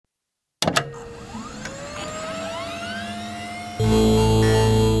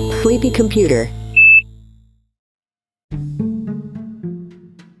Sleepy Computer.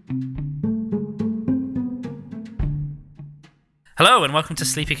 Hello and welcome to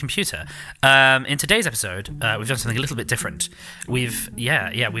Sleepy Computer. In today's episode, we've done something a little bit different. We've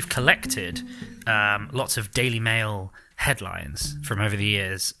collected lots of Daily Mail headlines from over the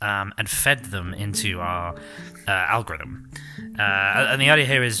years and fed them into our algorithm. And the idea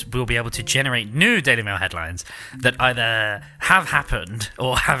here is we'll be able to generate new Daily Mail headlines that either have happened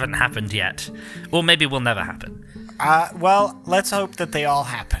or haven't happened yet, or maybe will never happen. Well, let's hope that they all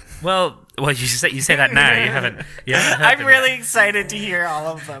happen. Well, you say that now. You haven't heard I'm them really yet. excited to hear all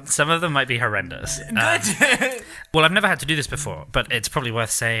of them. Some of them might be horrendous. Good. Well, I've never had to do this before, but it's probably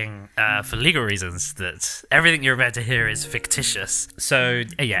worth saying for legal reasons that everything you're about to hear is fictitious. So,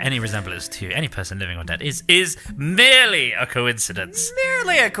 any resemblance to any person living or dead is merely a coincidence.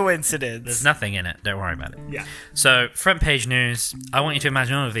 Merely a coincidence. There's nothing in it. Don't worry about it. Yeah. So, front page news. I want you to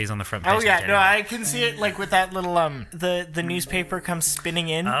imagine all of these on the front page. Oh of yeah, Daily no, Mail. I can see it like with that little the newspaper comes spinning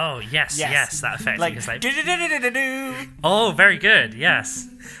in. Oh yes, that effect. Like, It's like do-do-do-do-do-do. oh, very good. Yes.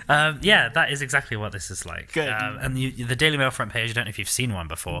 That is exactly what this is like. Good. And the Daily Mail front page, I don't know if you've seen one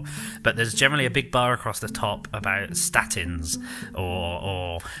before, but there's generally a big bar across the top about statins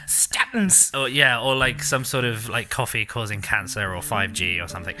or Statins. or like some sort of like coffee causing cancer or 5G or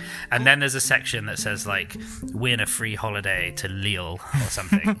something. And then there's a section that says like win a free holiday to Lille or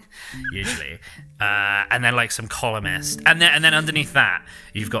something, usually. And then like some columnist. And then underneath that,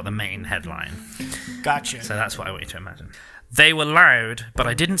 you've got the main headline. Gotcha. So that's what I want you to imagine. They were loud, but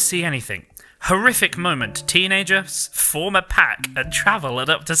I didn't see anything. Horrific moment. Teenagers form a pack and travel at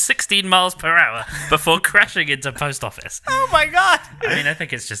up to 16 miles per hour before crashing into post office. Oh my god. I mean, I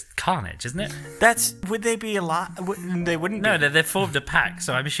think it's just carnage, isn't it? Would they be a lot? They wouldn't. No, be. they formed a pack,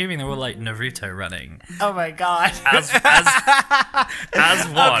 so I'm assuming they're all like Naruto running. Oh my god. As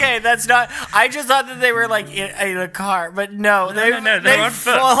one. Okay, that's not. I just thought that they were like in a car, but no, they're on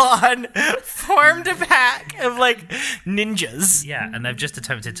foot. full on formed a pack of like ninjas. Yeah, and they've just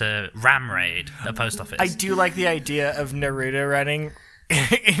attempted to ram raid a post office. I do like the idea of Naruto running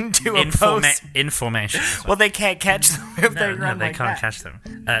into a in formation. Well, they can't catch them if they run they like can't that. catch them.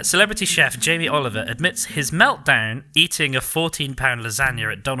 Celebrity chef Jamie Oliver admits his meltdown eating a 14-pound lasagna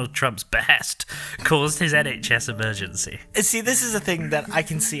at Donald Trump's behest caused his NHS emergency. See, this is a thing that I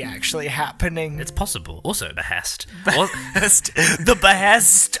can see actually happening. It's possible. Also behest. The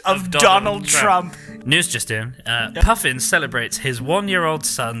behest of Donald Trump. News just in. Puffin celebrates his 1-year-old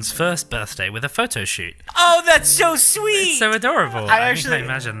son's first birthday with a photo shoot. Oh, that's so sweet. It's so adorable. I can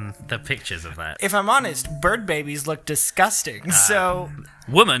imagine the pictures of that. If I'm honest, bird babies look disgusting, so...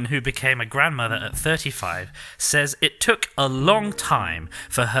 Woman who became a grandmother at 35 says it took a long time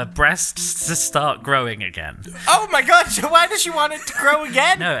for her breasts to start growing again. Oh my god, so why does she want it to grow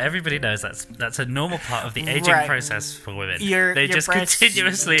again? No, everybody knows that's a normal part of the aging Right. process for women. Your just breasts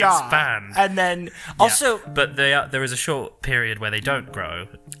continuously die. expand. And then, also... But there is a short period where they don't grow,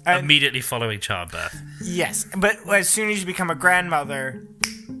 immediately following childbirth. Yes, but as soon as you become a grandmother...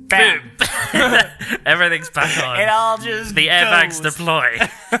 Bam! Everything's back on. It all just The airbags goes. deploy.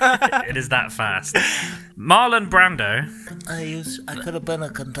 It is that fast. Marlon Brando. I could have been a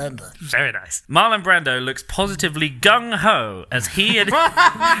contender. Very nice. Marlon Brando looks positively gung-ho as he and...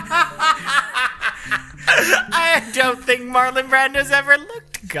 I don't think Marlon Brando's ever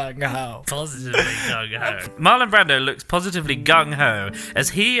looked gung-ho. Positively gung-ho. Marlon Brando looks positively gung-ho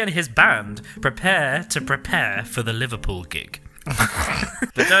as he and his band prepare for the Liverpool gig.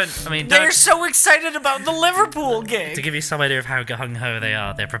 But They're so excited about the Liverpool gig. to give you some idea of how gung-ho they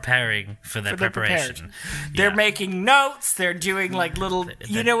are, they're preparing for their preparation. They're Yeah. making notes. They're doing like little,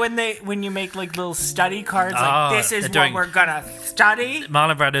 you know, when you make like little study cards, like this is they're what doing- we're gonna study.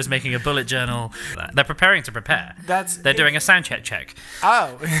 Marlon Brando's making a bullet journal. They're preparing to prepare. They're doing a sound check.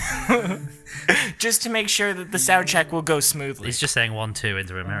 Oh, just to make sure that the sound check will go smoothly. He's just saying 1-2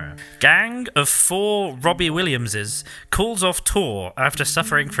 into a mirror. Gang of 4 Robbie Williamses calls off tour after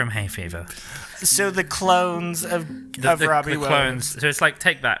suffering from hay fever. So the clones of Robbie Williams. Clones. So it's like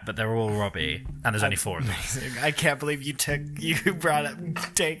Take That, but they're all Robbie, and there's only 4 of them. Amazing. I can't believe you brought up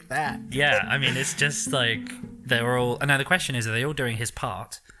Take That. Yeah, I mean, it's just like they're all. And now the question is, are they all doing his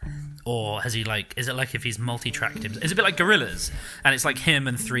part? Or has he like? Is it like if he's multi-tracked him? It's a bit like Gorillaz, and it's like him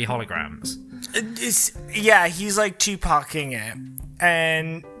and 3 holograms. Yeah, he's like Tupac-ing it,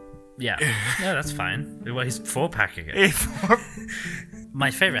 and Yeah, no, that's fine. Well, he's 4-packing it.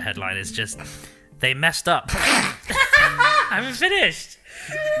 My favorite headline is just they messed up. I haven't finished.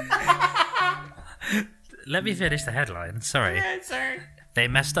 Let me finish the headline. Sorry. Sorry. They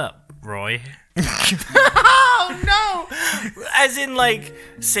messed up, Roy. Oh Oh no! As in like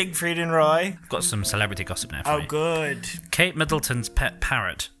Siegfried and Roy. I've got some celebrity gossip now for Oh, you. good. Kate Middleton's pet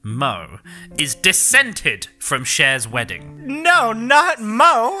parrot, Mo, is dissented from Cher's wedding. No, not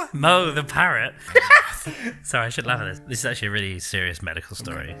Mo. Mo the parrot. Sorry, I should laugh at this. This is actually a really serious medical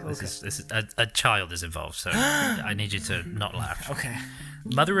story. Okay. This is a child is involved, so I need you to not laugh. Okay.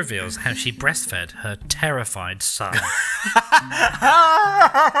 Mother reveals how she breastfed her terrified son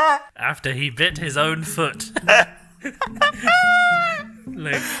after he bit his own foot.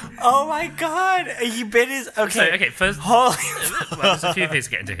 Like, Oh my God! He bit his. Okay. so, okay, first, Holy. well, there's a few things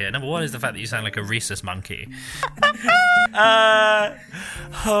to get into here. Number one is the fact that you sound like a rhesus monkey.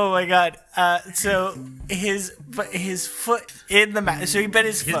 Oh my God. So his foot in the mouth. So he bit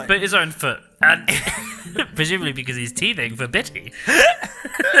his He's foot. bit his own foot, and presumably because he's teething for bitty.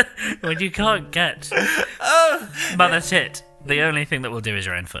 When you can't get mother tit, the only thing that will do is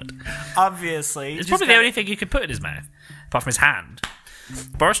your own foot. Obviously. It's probably the only thing you could put in his mouth, apart from his hand.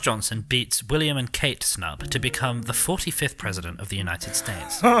 Boris Johnson beats William and Kate Snub to become the 45th President of the United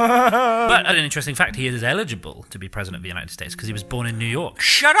States. But an interesting fact, he is eligible to be President of the United States because he was born in New York.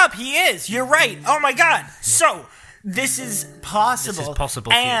 Shut up, he is. You're right. Oh my God. So, this is possible. This is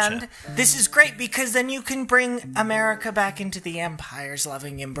possible and future. this is great because then you can bring America back into the empire's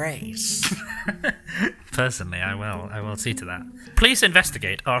loving embrace. Personally, I will see to that. Police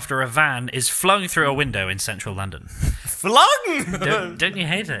investigate after a van is flung through a window in central London. Flung! Don't you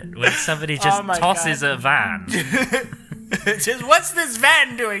hate it when somebody just Oh my tosses a van? Just, what's this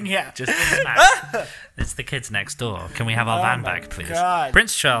van doing here? Just smack. It's the kids next door. Can we have our van my back, please? God.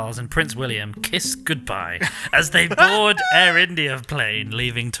 Prince Charles and Prince William kiss goodbye as they board Air India plane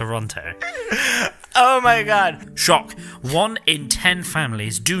leaving Toronto. Oh my God. Shock. 1 in 10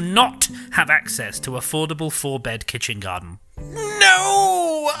 families do not have access to affordable 4-bed kitchen garden.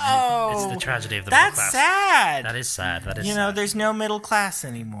 No! Oh. It's the tragedy of the middle That's class. sad. That is sad. That is You know, sad. there's no middle class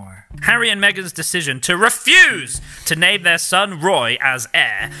anymore. Harry and Meghan's decision to refuse to name their son Roy as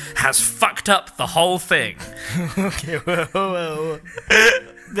heir has fucked up the whole thing. Okay, whoa.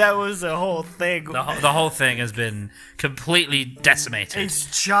 That was the whole thing. The whole thing has been completely decimated.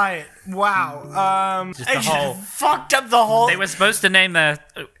 It's giant. Wow. Just the it whole- fucked up the whole. They were supposed to name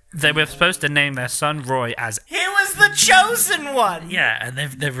their son Roy as He was the chosen one. yeah, and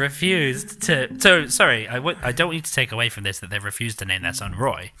they've refused to. So sorry, I don't want you to take away from this that they've refused to name their son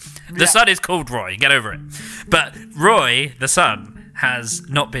Roy. The son is called Roy. Get over it. But Roy, the son, has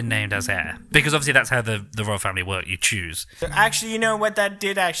not been named as heir because obviously that's how the royal family work. You choose, Actually, you know what? That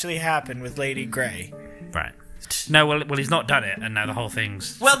did actually happen with Lady Grey. right? No, well, he's not done it, and now the whole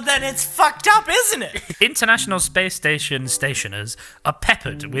thing's. Well, then it's fucked up, isn't it? International Space Station stationers are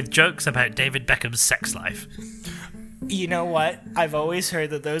peppered with jokes about David Beckham's sex life. You know what? I've always heard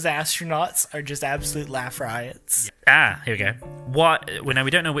that those astronauts are just absolute laugh riots. Ah, here we go. What? Well, now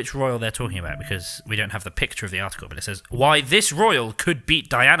we don't know which royal they're talking about because we don't have the picture of the article, but it says why this royal could beat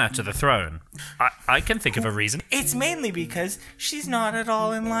Diana to the throne. I can think of a reason. It's mainly because she's not at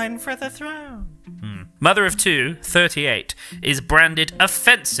all in line for the throne. Mother of two, 38, is branded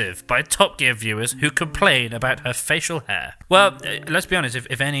offensive by Top Gear viewers who complain about her facial hair. Well, let's be honest.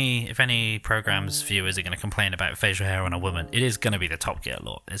 If any program's viewers are going to complain about facial hair on a woman, it is going to be the Top Gear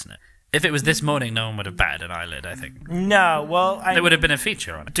lot, isn't it? If it was This Morning, no one would have batted an eyelid, I think. No, well, There would have been a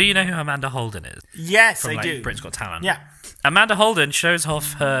feature on it. Do you know who Amanda Holden is? yes, From I like, do. Britain's Got Talent. Yeah. Amanda Holden shows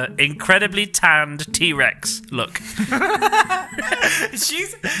off her incredibly tanned T-Rex look.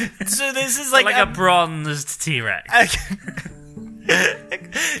 She's so this is like, Like a bronzed T-Rex.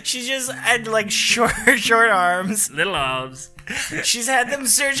 she just had like short arms. Little arms. She's had them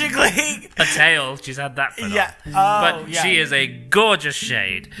surgically. A tail. She's had that for Yeah. long. Oh, But yeah. she is a gorgeous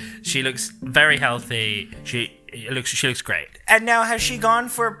shade. She looks very healthy. She looks great. And now has she gone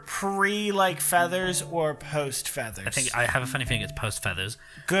for pre like feathers or post feathers? I think I have a funny feeling it's post feathers.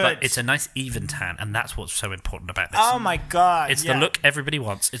 Good. But it's a nice even tan, and that's what's so important about this. Oh my God. It's yeah. the look everybody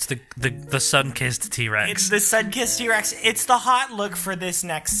wants. It's the sun-kissed T-Rex. It's the sun-kissed T-Rex. It's the hot look for this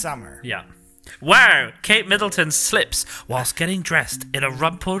next summer. Yeah. Wow! Kate Middleton slips whilst getting dressed in a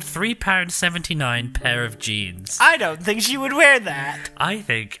rumpled £3.79 pair of jeans. I don't think she would wear that. I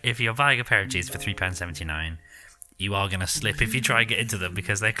think if you're buying a pair of jeans for £3.79, you are going to slip if you try and get into them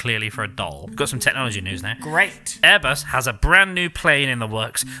because they're clearly for a doll. Got some technology news now. Great. Airbus has a brand new plane in the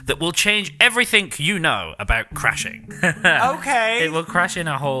works that will change everything you know about crashing. Okay. It will crash in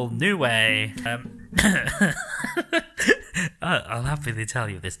a whole new way. I'll happily tell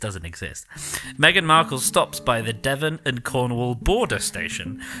you this doesn't exist. Meghan Markle stops by the Devon and Cornwall border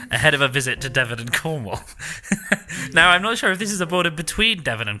station ahead of a visit to Devon and Cornwall. Now, I'm not sure if this is a border between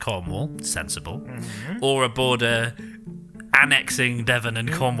Devon and Cornwall, sensible, or a border annexing Devon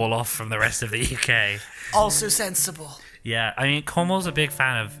and Cornwall off from the rest of the UK. Also sensible. Yeah, I mean, Cornwall's a big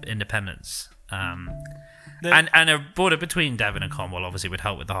fan of independence. And a border between Devon and Cornwall obviously would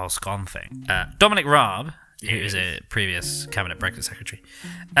help with the whole scone thing. Dominic Raab, who is a previous Cabinet Brexit Secretary,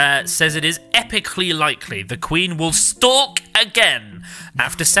 says it is epically likely the Queen will stalk again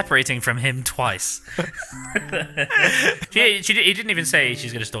after separating from him twice. He didn't even say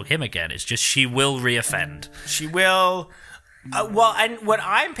she's going to stalk him again. It's just she will reoffend. She will. Well, and what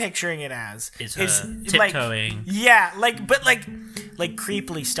I'm picturing it as is like, tiptoeing. Yeah, like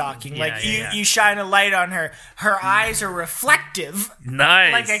creepily stalking. Yeah, like you shine a light on her. Her eyes are reflective,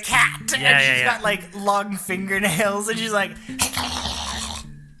 Nice, like a cat, Yeah, and she's yeah. got like long fingernails, and she's like,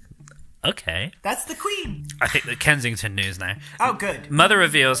 Okay. "That's the Queen." I think the Kensington News now. Oh, good. Mother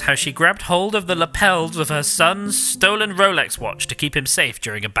reveals how she grabbed hold of the lapels of her son's stolen Rolex watch to keep him safe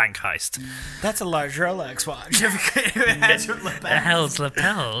during a bank heist. That's a large Rolex watch. It has lapels. The hell's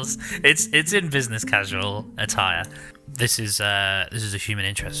lapels? It's in business casual attire. This is a human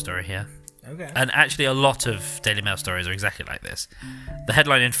interest story here. Okay. And actually a lot of Daily Mail stories are exactly like this. The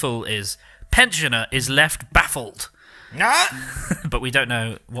headline in full is "Pensioner is left baffled," but we don't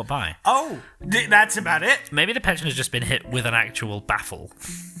know what by. Oh, that's about it. Maybe the pensioner's just been hit with an actual baffle.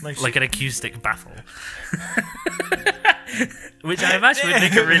 Like an acoustic baffle. Which I imagine would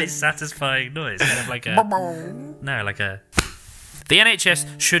make a really satisfying noise. Kind of like a... No, like a... The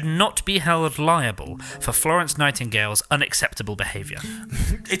NHS should not be held liable for Florence Nightingale's unacceptable behaviour.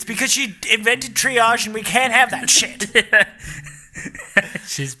 It's because she invented triage and we can't have that shit.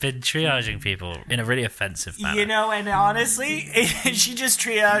 She's been triaging people in a really offensive manner. You know, and honestly, she just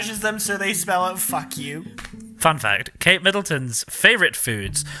triages them so they spell out "fuck you." Fun fact, Kate Middleton's favourite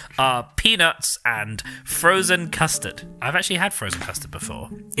foods are peanuts and frozen custard. I've actually had frozen custard before.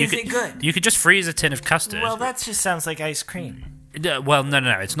 Is it good? You could just freeze a tin of custard. Well, that just sounds like ice cream. Well, no.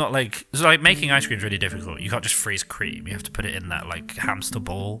 It's not like... It's like making ice cream is really difficult. You can't just freeze cream. You have to put it in that, like, hamster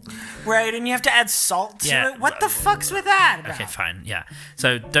ball. Right, and you have to add salt to Yeah. it? What the fuck's with that about? Okay, fine, yeah.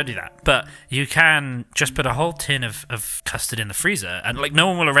 So don't do that. But you can just put a whole tin of custard in the freezer, and, like, no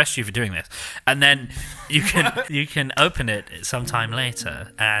one will arrest you for doing this. And then you can open it sometime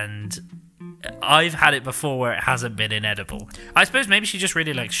later, and... I've had it before where it hasn't been inedible. I suppose maybe she just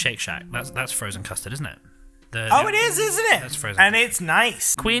really likes Shake Shack. That's frozen custard, isn't it? It is, isn't it? That's frozen. And it's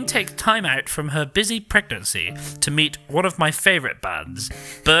nice. Queen takes time out from her busy pregnancy to meet one of my favourite bands,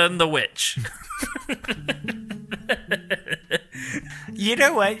 Burn the Witch. You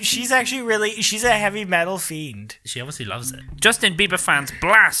know what? She's a heavy metal fiend. She obviously loves it. Justin Bieber fans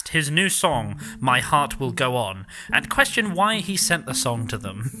blast his new song, My Heart Will Go On, and question why he sent the song to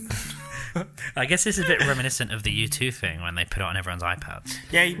them. I guess this is a bit reminiscent of the U2 thing when they put it on everyone's iPads.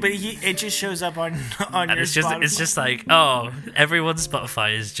 Yeah, but it just shows up on And your Spotify. it's just like, oh, everyone's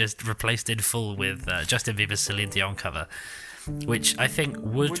Spotify is just replaced in full with Justin Bieber's Celine Dion cover, which I think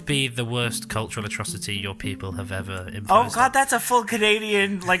would be the worst cultural atrocity your people have ever imposed. Oh god, that's a full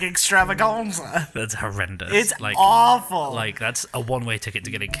Canadian extravaganza. That's horrendous. It's like, awful. Like, that's a one-way ticket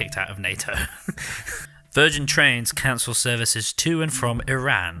to getting kicked out of NATO. Virgin Trains cancel services to and from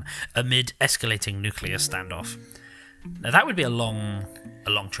Iran amid escalating nuclear standoff. Now that would be a long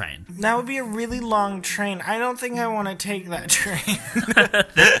train. That would be a really long train. I don't think I want to take that train.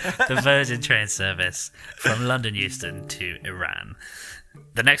 The Virgin Train service from London Euston to Iran.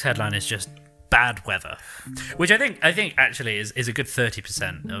 The next headline is just bad weather, which I think actually is a good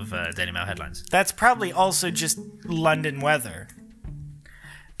 30% of Daily Mail headlines. That's probably also just London weather.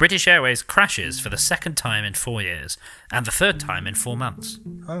 British Airways crashes for the second time in 4 years and the third time in 4 months.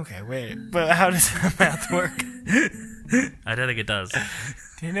 Okay, wait. But how does that math work? I don't think it does.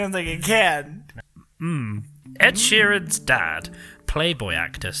 You don't think it can? Ed Sheeran's dad, Playboy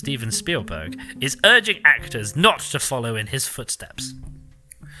actor Steven Spielberg, is urging actors not to follow in his footsteps.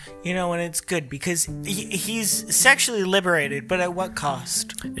 You know, and it's good because he's sexually liberated, but at what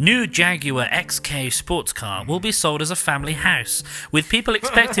cost? New Jaguar XK sports car will be sold as a family house, with people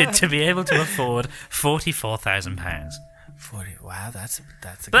expected to be able to afford £44,000. 40. Wow, that's a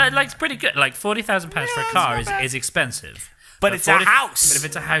But it's pretty good. Like £40,000 for a car is expensive. But it's a house. But if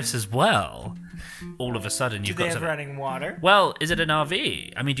it's a house as well, all of a sudden you've Do they got have to. running water? Well, is it an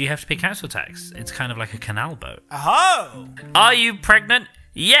RV? I mean, do you have to pay council tax? It's kind of like a canal boat. Oh! Are you pregnant?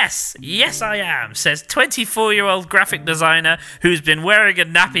 Yes, I am, says 24-year-old graphic designer who's been wearing a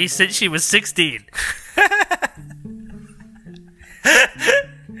nappy since she was 16.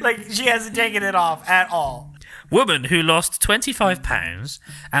 Like, she hasn't taken it off at all. Woman who lost 25 pounds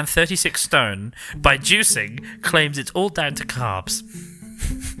and 36 stone by juicing claims it's all down to carbs.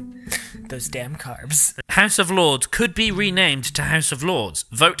 Those damn carbs. House of Lords could be renamed to House of Lords.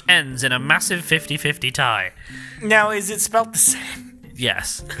 Vote ends in a massive 50-50 tie. Now, is it spelled the same?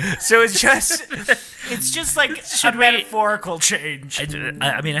 Yes. So it's just like a metaphorical change.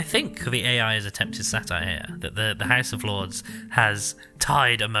 I mean, I think the AI is attempted satire here. That the House of Lords has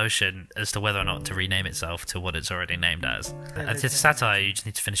tied emotion as to whether or not to rename itself to what it's already named as. It's a satire, you just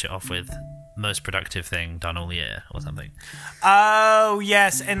need to finish it off with most productive thing done all year or something. Oh,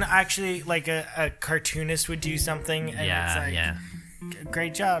 yes. And actually, like a cartoonist would do something. And Yeah, it's like, yeah.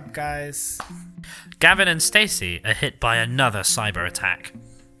 Great job, guys. Gavin and Stacey are hit by another cyber attack.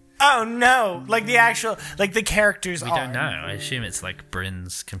 Oh no! Like the actual, like the characters We don't know. I assume it's like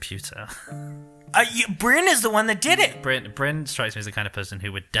Bryn's computer. Bryn is the one that did it. Bryn strikes me as the kind of person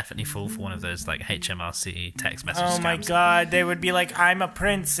who would definitely fall for one of those like HMRC text message scams. Oh my god! They would be like, "I'm a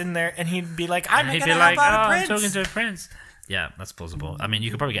prince," in there, and he'd be like, "I'm He'd gonna be like, help out "Oh, a I'm prince." talking to a prince." Yeah, that's plausible. I mean, you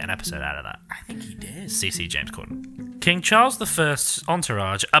could probably get an episode out of that. I think he did. CC James Corden. King Charles I's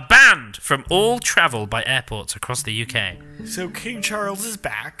entourage are banned from all travel by airports across the UK. So King Charles is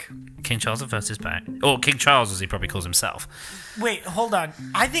back. King Charles I is back. Or King Charles, as he probably calls himself. Wait, hold on.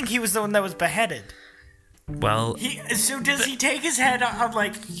 I think he was the one that was beheaded. Well, So does he take his head on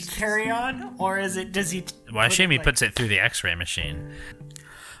like carry on, or does he? I assume he puts it through the X-ray machine.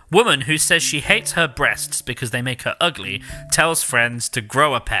 Woman who says she hates her breasts because they make her ugly tells friends to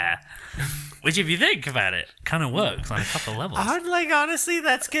grow a pair. Which, if you think about it, kind of works on a couple levels. Honestly,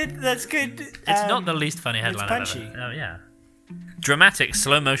 that's good. That's good. It's not the least funny headline I've punchy. ever. Oh yeah. Dramatic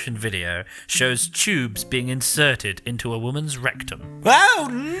slow motion video shows tubes being inserted into a woman's rectum. Oh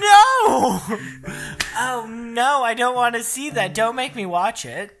no! Oh no! I don't want to see that. Don't make me watch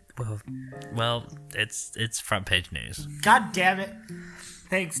it. Well, it's front page news. God damn it!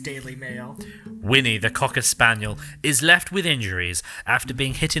 Thanks, Daily Mail. Winnie, the Cocker Spaniel, is left with injuries after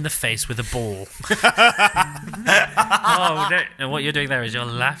being hit in the face with a ball. Oh, no. And what you're doing there is you're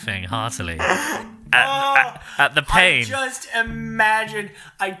laughing heartily at the pain.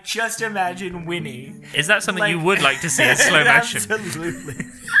 I just imagine Winnie. Is that something you would like to see in slow motion? Absolutely.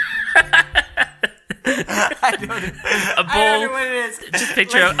 I don't know what it is. Just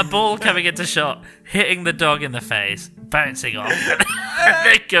picture a ball coming into shot, hitting the dog in the face, bouncing off, and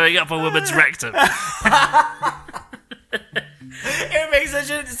then going up a woman's rectum. It makes such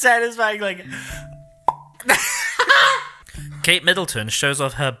a satisfying, like... Kate Middleton shows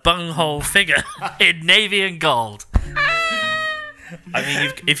off her bunghole figure in navy and gold. I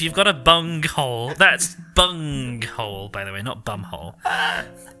mean, if you've got a bunghole, that's bunghole, by the way, not bumhole.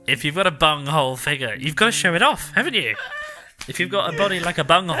 If you've got a bunghole figure, you've got to show it off, haven't you? If you've got a body like a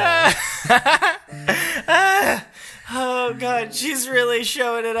bunghole. Oh god, she's really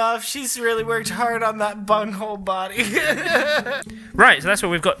showing it off. She's really worked hard on that bunghole body. Right, so that's what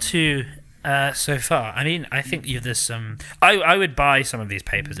we've got to so far. I mean, I think there's some... I would buy some of these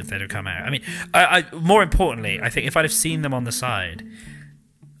papers if they'd have come out. I mean, more importantly, I think if I'd have seen them on the side,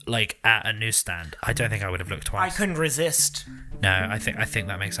 like at a newsstand, I don't think I would have looked twice. I couldn't resist. No, I think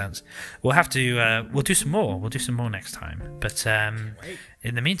that makes sense. We'll have to... we'll do some more. We'll do some more next time. But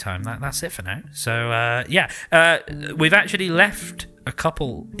in the meantime, that's it for now. So, we've actually left a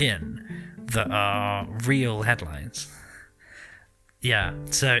couple in that are real headlines. Yeah,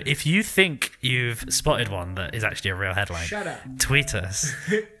 so if you think you've spotted one that is actually a real headline, shut up. Tweet us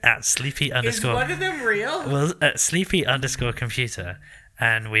at sleepy_. Is one of them real? Well, at sleepy_computer,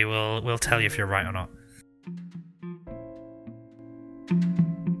 and we'll tell you if you're right or not.